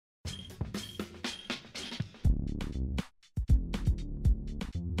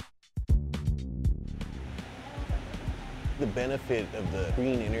The benefit of the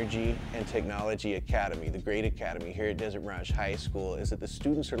Green Energy and Technology Academy, the Great Academy here at Desert Mirage High School, is that the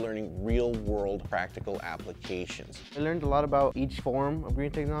students are learning real-world practical applications. I learned a lot about each form of green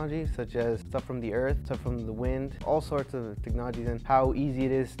technology, such as stuff from the earth, stuff from the wind, all sorts of technologies, and how easy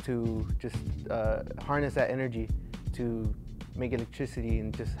it is to just harness that energy to make electricity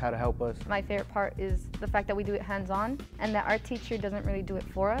and just how to help us. My favorite part is the fact that we do it hands-on and that our teacher doesn't really do it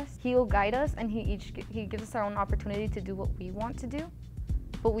for us. He will guide us and he gives us our own opportunity to do what we want to do,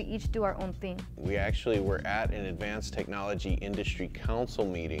 but we each do our own thing. We actually were at an Advanced Technology Industry Council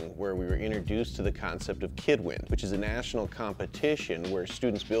meeting where we were introduced to the concept of KidWind, which is a national competition where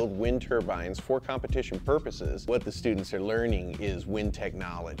students build wind turbines for competition purposes. What the students are learning is wind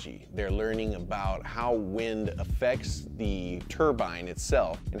technology. They're learning about how wind affects the turbine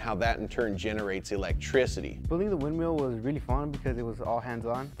itself and how that in turn generates electricity. Building the windmill was really fun because it was all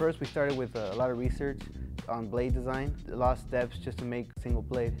hands-on. First, we started with a lot of research on blade design, a lot of steps just to make a single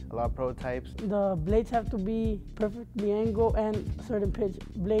blade, a lot of prototypes. The blades have to be perfectly angled and a certain pitch.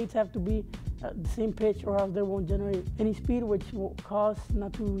 Blades have to be the same pitch or else they won't generate any speed, which will cause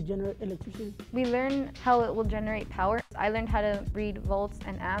not to generate electricity. We learn how it will generate power. I learned how to read volts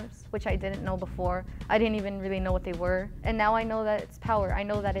and amps, which I didn't know before. I didn't even really know what they were. And now I know that it's power. I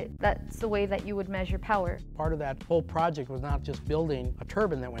know that that's the way that you would measure power. Part of that whole project was not just building a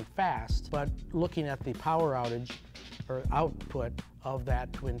turbine that went fast, but looking at the power outage or output of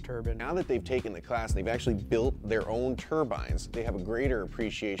that wind turbine. Now that they've taken the class, they've actually built their own turbines. They have a greater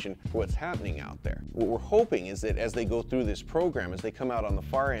appreciation for what's happening out there. What we're hoping is that as they go through this program, as they come out on the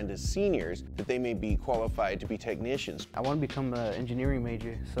far end as seniors, that they may be qualified to be technicians. I want to become an engineering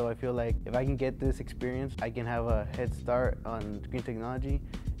major, so I feel like if I can get this experience, I can have a head start on green technology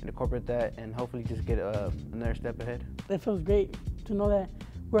and incorporate that and hopefully just get another step ahead. It feels great to know that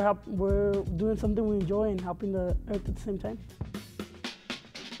we're doing something we enjoy and helping the earth at the same time.